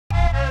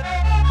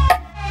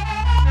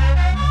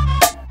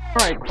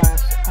right,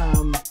 class.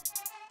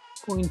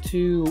 Going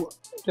to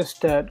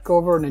just go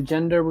over an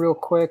agenda real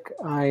quick.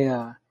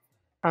 I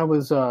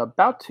was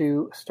about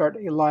to start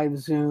a live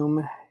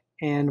Zoom,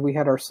 and we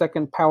had our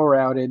second power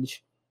outage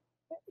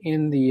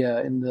in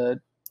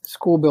the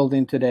school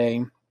building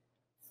today.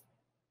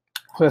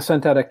 So I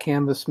sent out a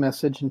Canvas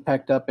message and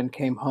packed up and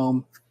came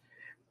home,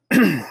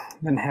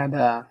 and had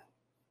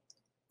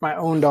my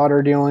own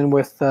daughter dealing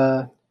with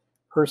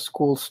her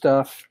school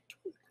stuff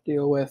to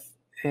deal with,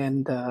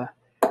 and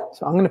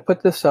so I'm going to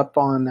put this up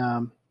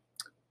on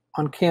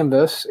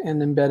Canvas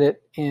and embed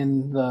it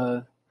in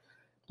the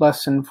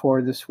lesson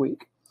for this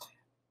week.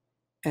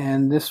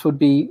 And this would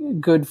be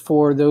good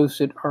for those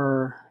that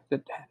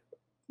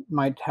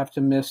might have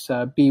to miss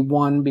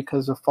B1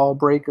 because of fall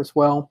break as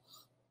well.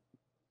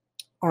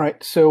 All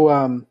right,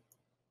 so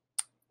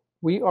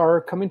we are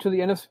coming to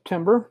the end of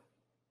September.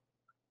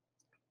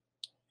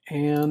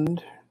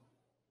 And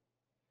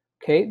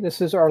okay, this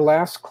is our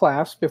last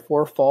class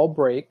before fall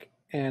break,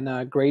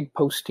 and grade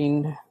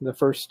posting, the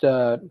first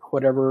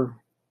whatever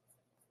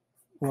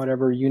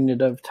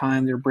unit of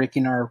time they're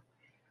breaking our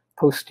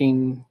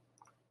posting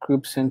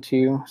groups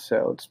into.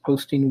 So it's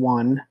posting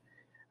 1.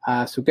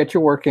 So get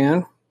your work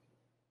in.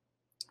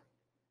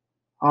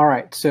 All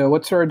right, so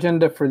what's our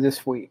agenda for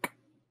this week?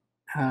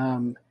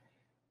 All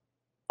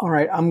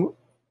right,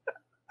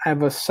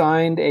 I've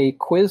assigned a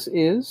quiz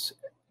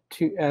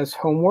as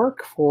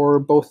homework for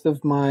both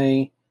of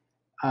my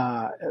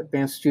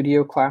Advanced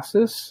Studio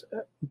classes.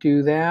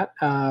 Do that.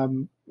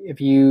 If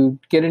you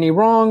get any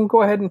wrong,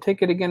 go ahead and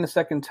take it again a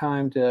second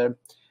time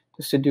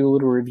just to do a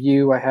little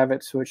review. I have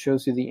it so it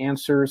shows you the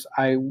answers.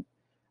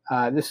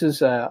 This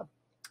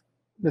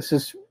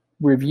is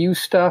review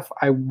stuff.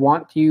 I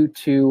want you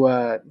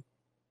to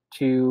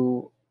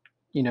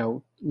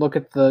look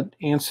at the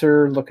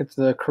answer, look at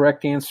the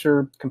correct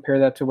answer, compare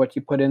that to what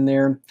you put in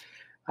there.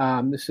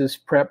 This is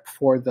prep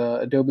for the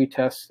Adobe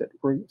test,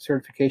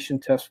 certification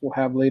test we'll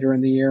have later in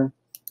the year.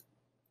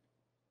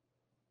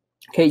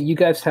 Okay, you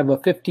guys have a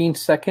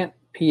 15-second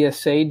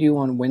PSA due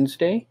on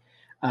Wednesday.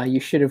 You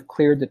should have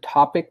cleared the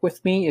topic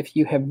with me. If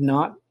you have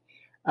not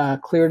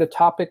cleared a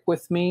topic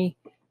with me,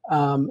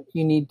 you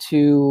need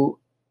to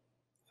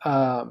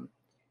go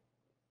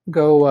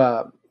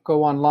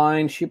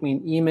online, shoot me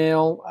an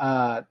email,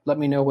 let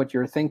me know what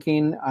you're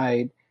thinking.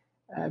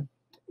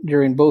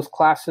 During both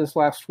classes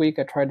last week,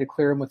 I tried to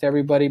clear them with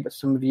everybody, but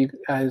some of you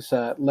guys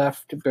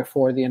left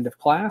before the end of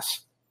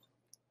class.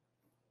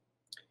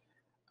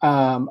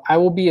 I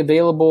will be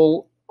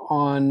available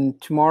on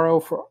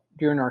tomorrow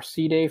during our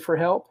C Day for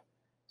help.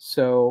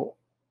 So,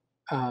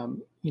 I'll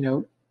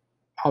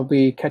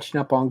be catching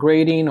up on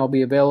grading. I'll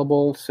be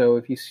available. So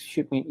if you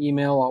shoot me an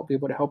email, I'll be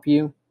able to help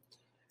you.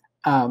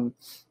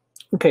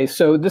 Okay,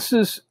 so this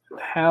is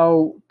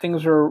how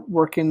things are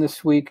working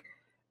this week.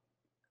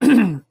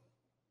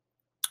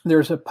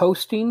 There's a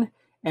posting,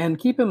 and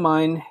keep in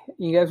mind,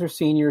 you guys are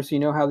seniors, you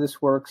know how this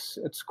works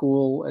at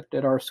school,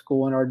 at our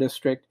school in our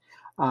district.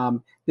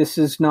 This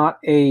is not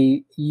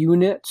a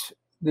unit.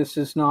 This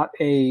is not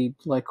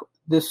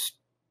this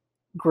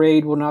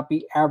grade will not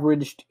be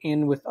averaged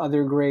in with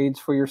other grades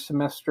for your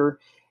semester.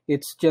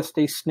 It's just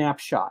a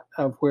snapshot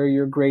of where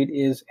your grade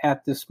is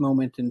at this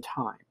moment in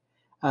time.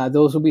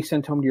 Those will be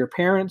sent home to your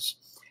parents.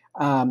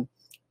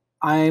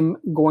 I'm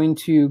going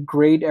to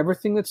grade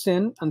everything that's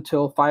in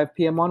until 5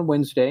 p.m. on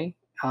Wednesday,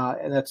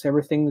 and that's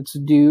everything that's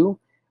due.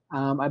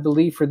 I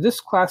believe for this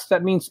class,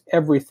 that means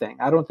everything.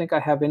 I don't think I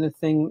have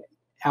anything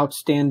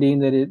outstanding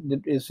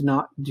that is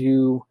not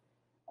due,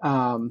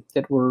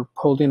 that we're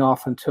holding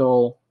off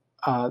until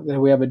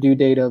that we have a due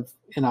date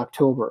in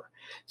October.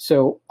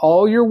 So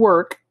all your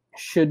work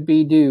should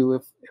be due,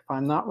 if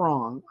I'm not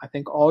wrong, I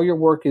think all your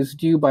work is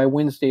due by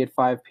Wednesday at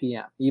 5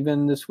 p.m.,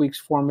 even this week's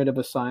formative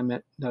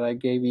assignment that I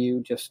gave you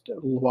just a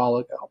little while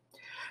ago.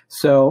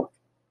 So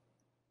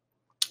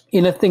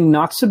anything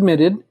not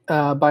submitted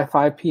by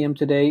 5 p.m.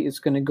 today is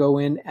going to go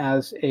in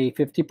as a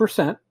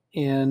 50%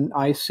 in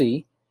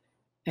IC.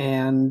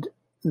 And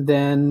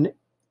then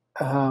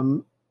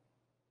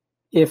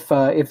if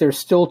there's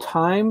still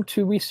time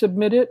to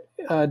resubmit it,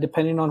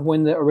 depending on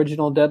when the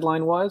original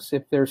deadline was,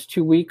 if there's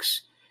 2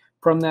 weeks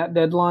from that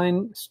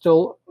deadline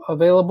still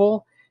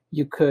available,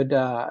 you could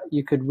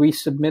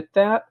resubmit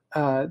that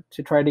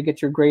to try to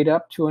get your grade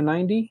up to a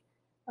 90,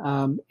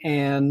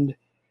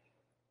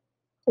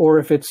 or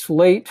if it's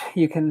late,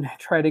 you can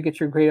try to get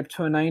your grade up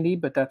to a 90,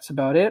 but that's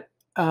about it.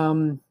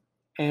 And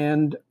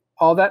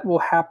all that will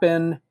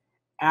happen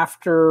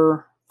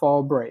after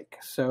fall break.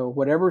 So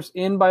whatever's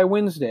in by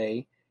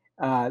Wednesday,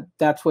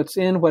 that's what's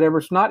in.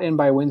 Whatever's not in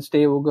by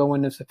Wednesday will go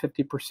in as a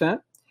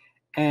 50%,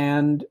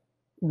 and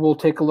we'll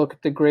take a look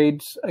at the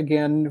grades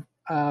again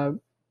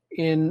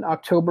in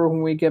October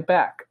when we get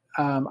back.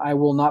 I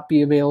will not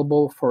be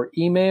available for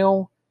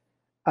email.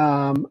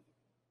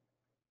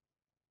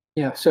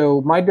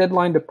 So my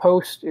deadline to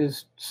post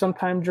is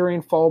sometime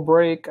during fall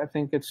break. I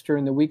think it's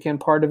during the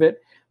weekend part of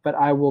it, but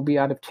I will be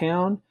out of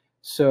town.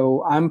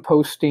 So I'm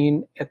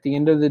posting at the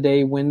end of the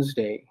day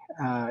Wednesday.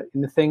 And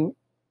the thing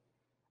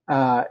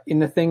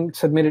Anything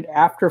submitted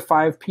after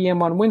 5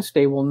 p.m. on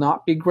Wednesday will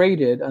not be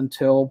graded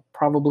until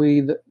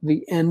probably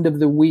the end of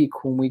the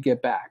week when we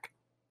get back.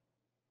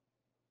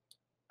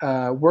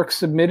 Work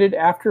submitted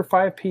after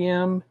 5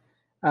 p.m.,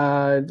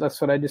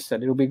 that's what I just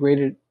said. It'll be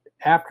graded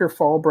after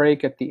fall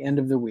break at the end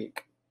of the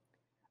week.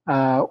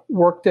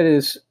 Work that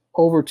is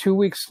over 2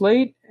 weeks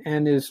late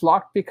and is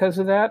locked because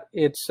of that,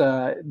 it's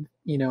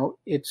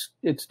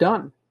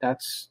done.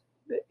 That's,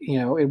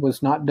 it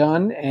was not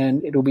done,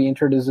 and it'll be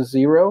entered as a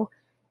 0,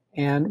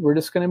 and we're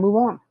just going to move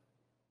on.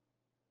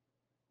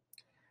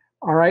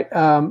 All right,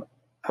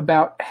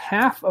 about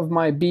half of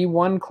my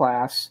B1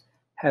 class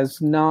has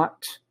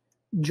not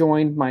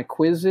joined my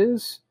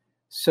quizzes.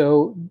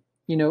 So,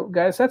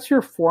 guys, that's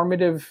your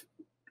formative,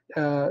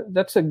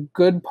 that's a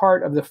good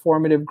part of the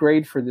formative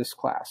grade for this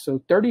class. So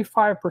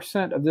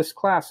 35% of this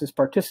class is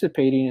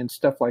participating in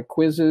stuff like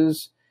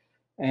quizzes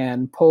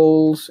and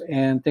polls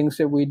and things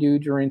that we do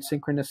during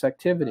synchronous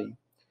activity.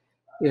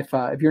 If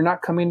you're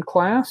not coming to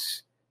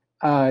class,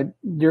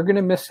 you're going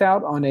to miss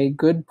out on a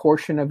good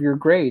portion of your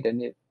grade,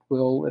 and it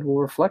will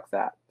reflect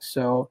that.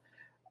 So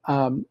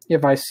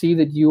if I see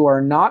that you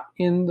are not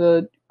in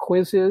the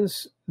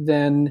quizzes,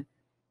 then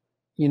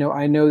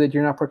I know that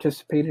you're not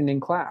participating in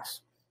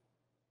class.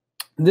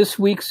 This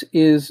week's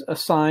is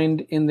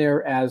assigned in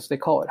there as, they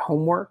call it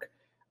homework,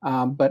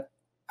 but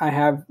I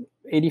have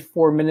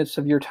 84 minutes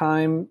of your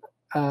time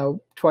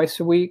twice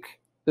a week.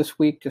 This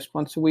week, just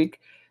once a week.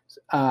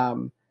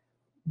 So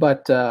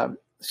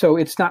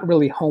it's not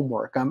really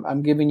homework.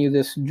 I'm giving you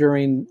this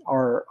during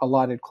our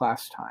allotted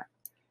class time.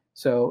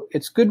 So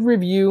it's good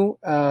review.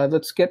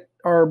 Let's get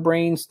our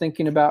brains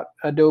thinking about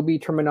Adobe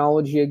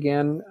terminology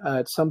again.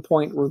 At some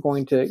point, we're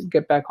going to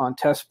get back on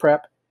test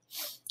prep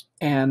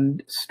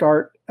and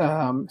start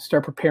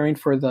preparing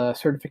for the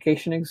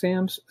certification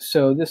exams.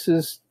 So this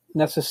is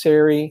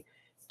necessary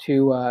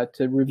to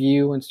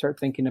review and start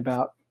thinking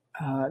about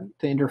the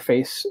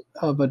interface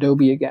of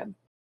Adobe again.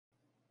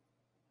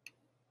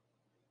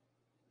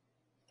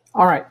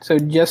 All right, so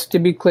just to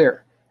be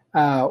clear,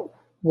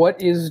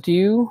 what is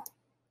due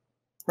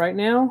right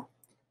now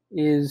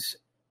is,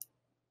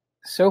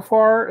 so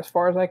far, as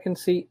far as I can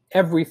see,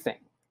 everything.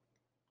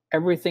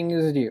 Everything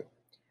is due.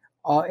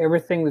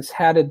 Everything that's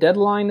had a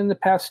deadline in the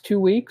past 2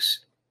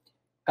 weeks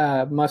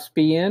must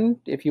be in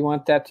if you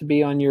want that to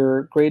be on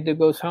your grade that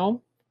goes home.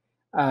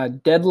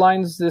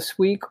 Deadlines this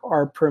week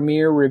are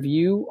Premier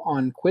Review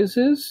on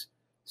quizzes.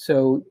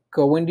 So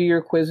go into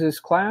your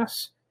quizzes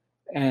class,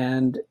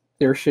 and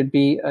there should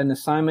be an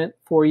assignment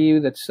for you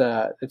that's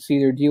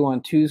either due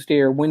on Tuesday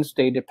or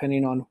Wednesday,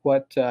 depending on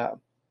what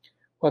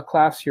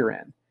class you're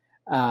in.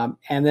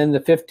 And then the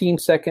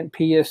 15-second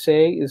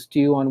PSA is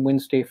due on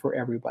Wednesday for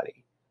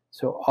everybody.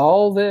 So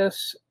all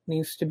this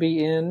needs to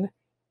be in,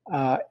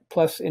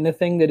 plus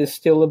anything that is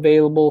still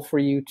available for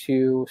you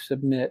to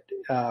submit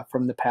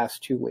from the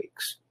past 2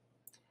 weeks.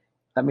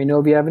 Let me know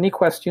if you have any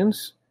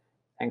questions.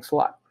 Thanks a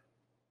lot.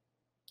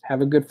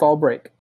 Have a good fall break.